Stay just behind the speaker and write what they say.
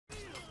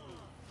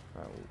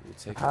We'll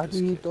take How this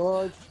do you kid.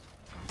 dodge?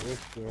 This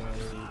game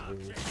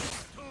is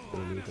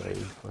really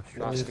very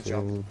Nice, good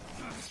job.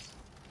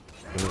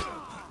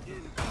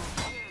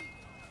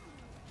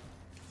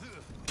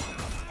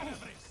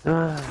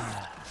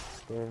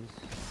 frustrating.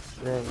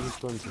 Yeah, he's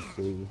going to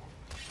see.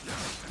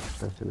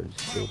 That's what I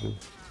just killed him.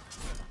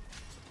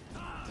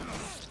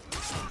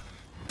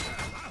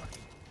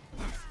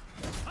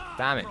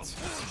 Damn it.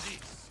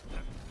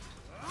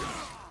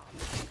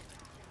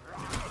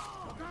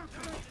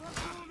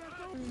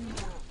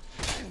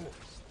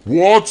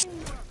 What?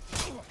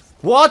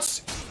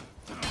 What?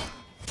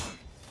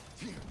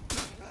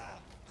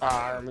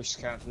 Ah, I just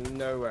came out from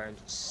nowhere and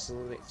just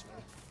slicked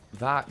me.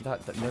 That,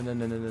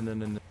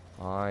 no.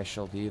 I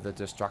shall be the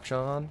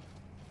distraction.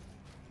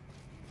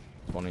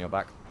 One on your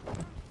back.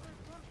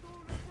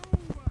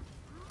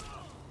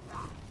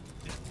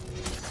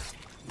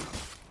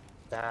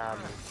 Damn.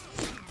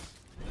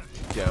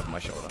 Get over my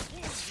shoulder.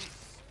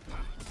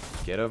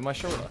 Get over my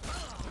shoulder.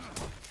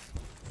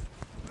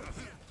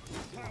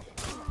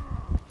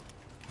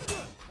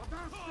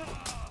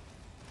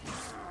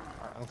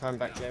 Alright, I'm coming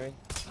back, Jamie.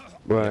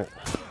 Right.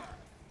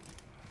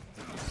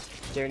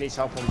 Jamie needs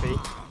help on B.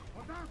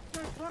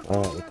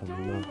 Alright, we're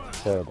coming now.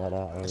 Sorry about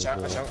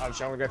that. I'm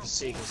trying to go for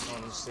C because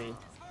I'm on C.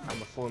 And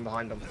we're falling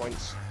behind on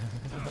points.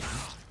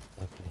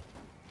 Okay.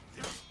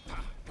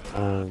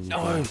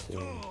 No.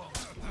 So,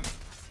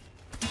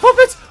 Pop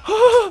it!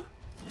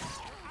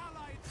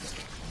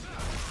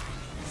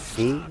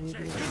 see?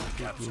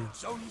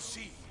 Zone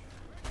C.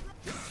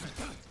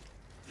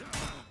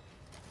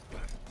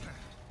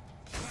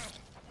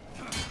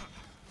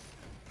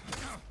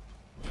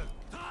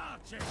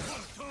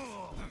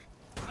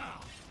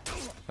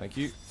 Thank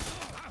you.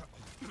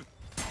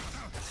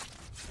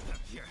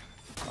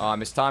 Oh, I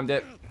mistimed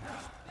it.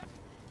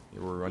 Yeah,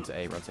 Rory, run to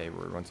A, run to A,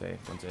 Rory, run to A,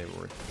 run to A,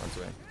 Rory, run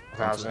to A.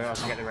 Okay, I was gonna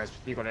get the res.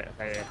 You got it.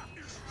 Okay, yeah.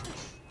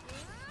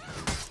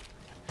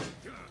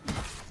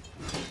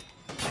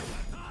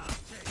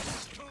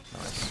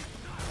 Nice.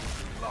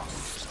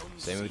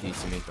 Same with you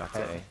to me, back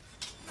to A.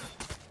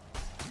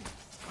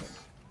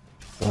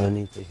 Oh, I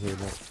need to hear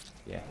that.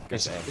 Yeah, go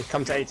to A. Just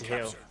come to A to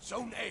heal.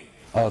 Zone A.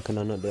 Oh, can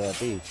I not do that,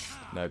 B?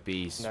 No,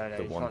 B's No,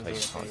 the you one can't do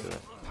place it, you can't do yeah.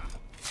 it.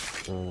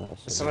 Oh,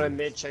 that's There's someone in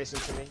mid chasing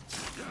to me.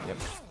 Yep.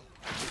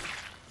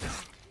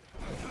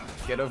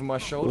 Get over my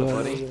shoulder,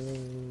 buddy.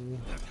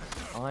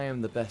 I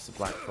am the best of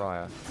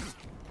Blackfriar.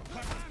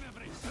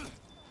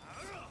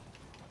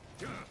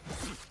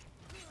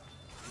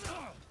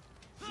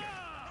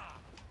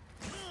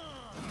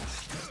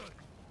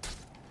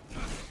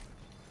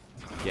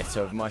 Get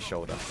over my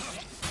shoulder.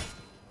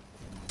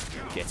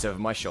 Get over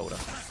my shoulder.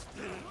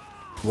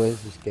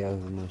 Where's this guy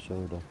over my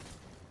shoulder?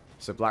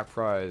 So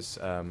Blackfriar's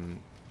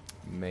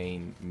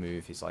main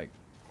move, his like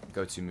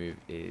go-to move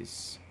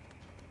is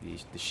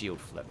the shield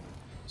flip.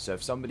 So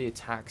if somebody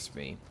attacks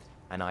me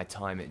and I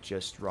time it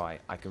just right,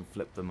 I can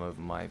flip them over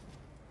my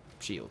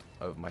shield,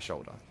 over my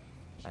shoulder,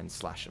 and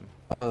slash them.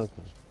 Oh, okay.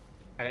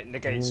 And it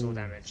negates all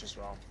damage as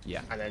well.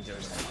 Yeah. And then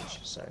deals damage,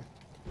 so.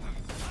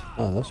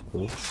 Oh, that's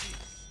cool.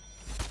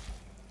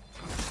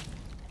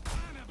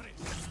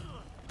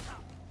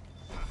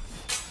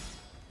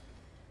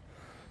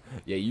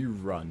 Yeah, you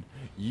run.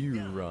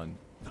 You run.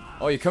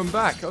 Oh, you come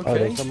back. Oh, Okay.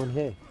 there's someone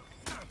here.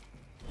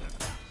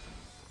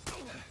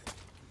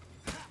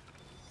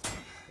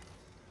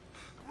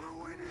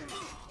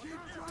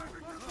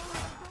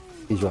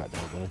 He's right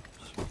there, though.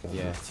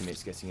 Yeah,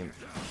 teammates getting him.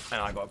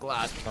 And I got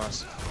glad.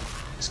 Nice.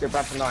 Let's go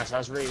back for nice. That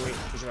was really weak.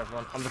 Good job,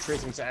 everyone. I'm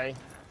retreating to A.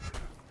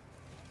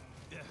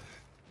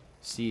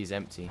 C is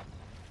empty.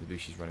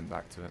 Ibushi's running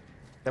back to it.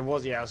 There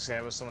was, yeah, I was saying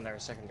there was someone there a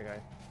second ago.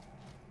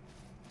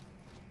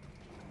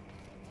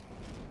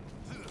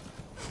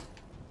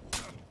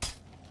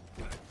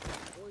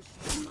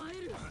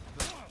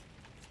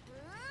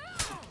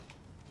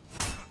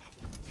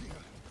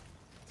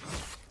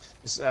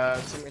 This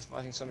teammate's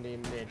fighting somebody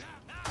in mid.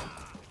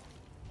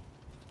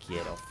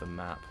 Get off the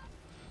map.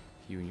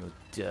 You and your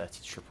dirty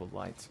triple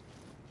light.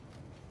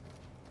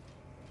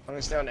 I'm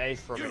gonna stay on A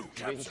for a bit.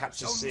 We can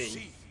capture Zone C.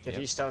 C. If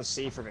you stay on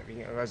C for a bit, we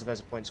can get loads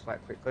of points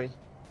quite quickly.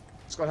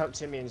 Let's go and help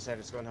Timmy instead.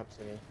 Let's go and help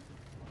Timmy.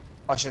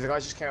 Actually, the guy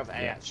just came off A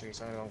actually,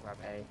 so I'm gonna grab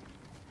A.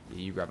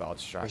 Yeah, you grab our We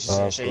distraction. should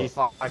see actually, he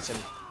fights him.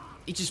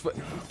 He just went.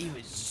 He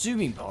was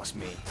zooming past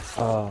me.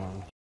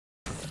 Oh.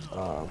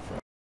 Oh,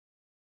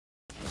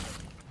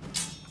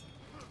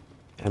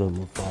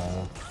 Animal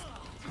fire.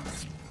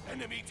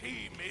 Enemy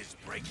team is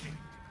breaking.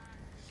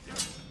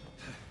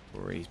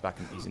 Or he's back.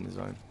 He's in the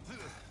zone.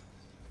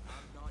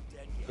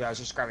 Yeah, I was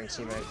just grabbing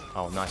teammate.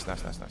 Oh, nice.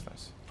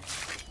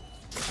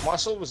 My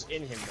sword was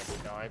in him when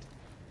he died.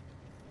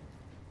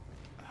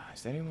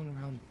 Is there anyone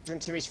around? Do you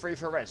want Timmy's free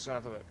for a red? So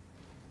have a look.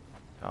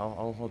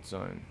 I'll hold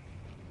zone.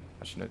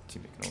 Actually, no,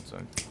 teammate can hold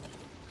zone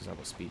because I've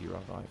got speedy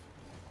revive.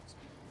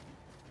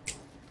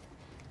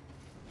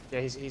 Yeah,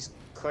 he's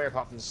clear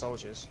apart from the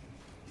soldiers.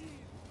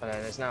 And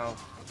then there's now.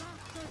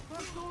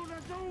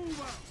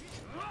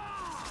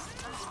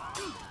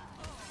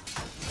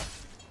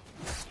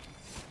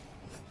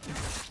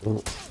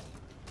 Oh.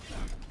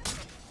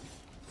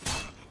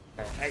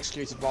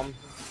 executed bomb.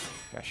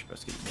 Okay, I should be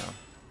able to get you now.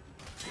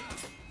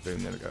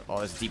 Boom, there we go. Oh,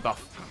 there's a debuff.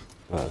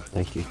 Oh,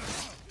 thank you.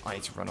 I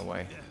need to run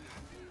away.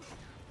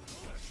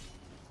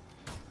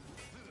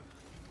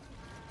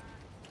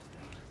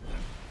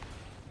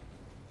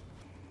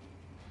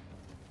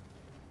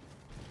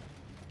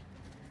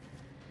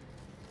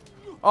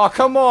 Oh,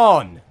 come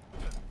on!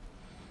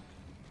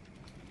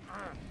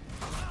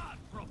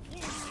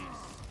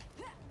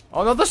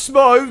 Oh, not the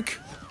smoke!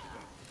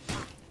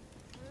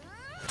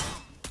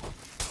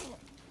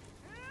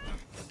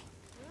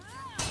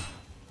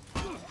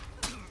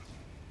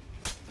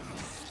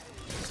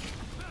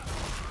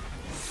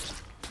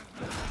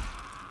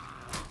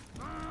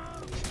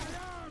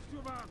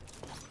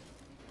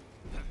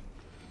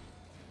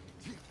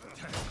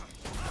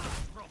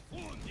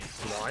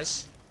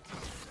 Nice.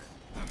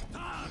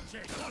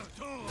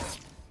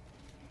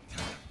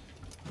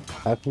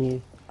 How can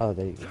you? Oh,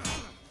 there you go.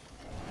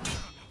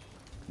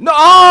 No!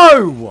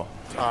 Oh,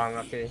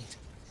 unlucky.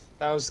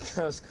 That was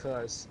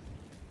close.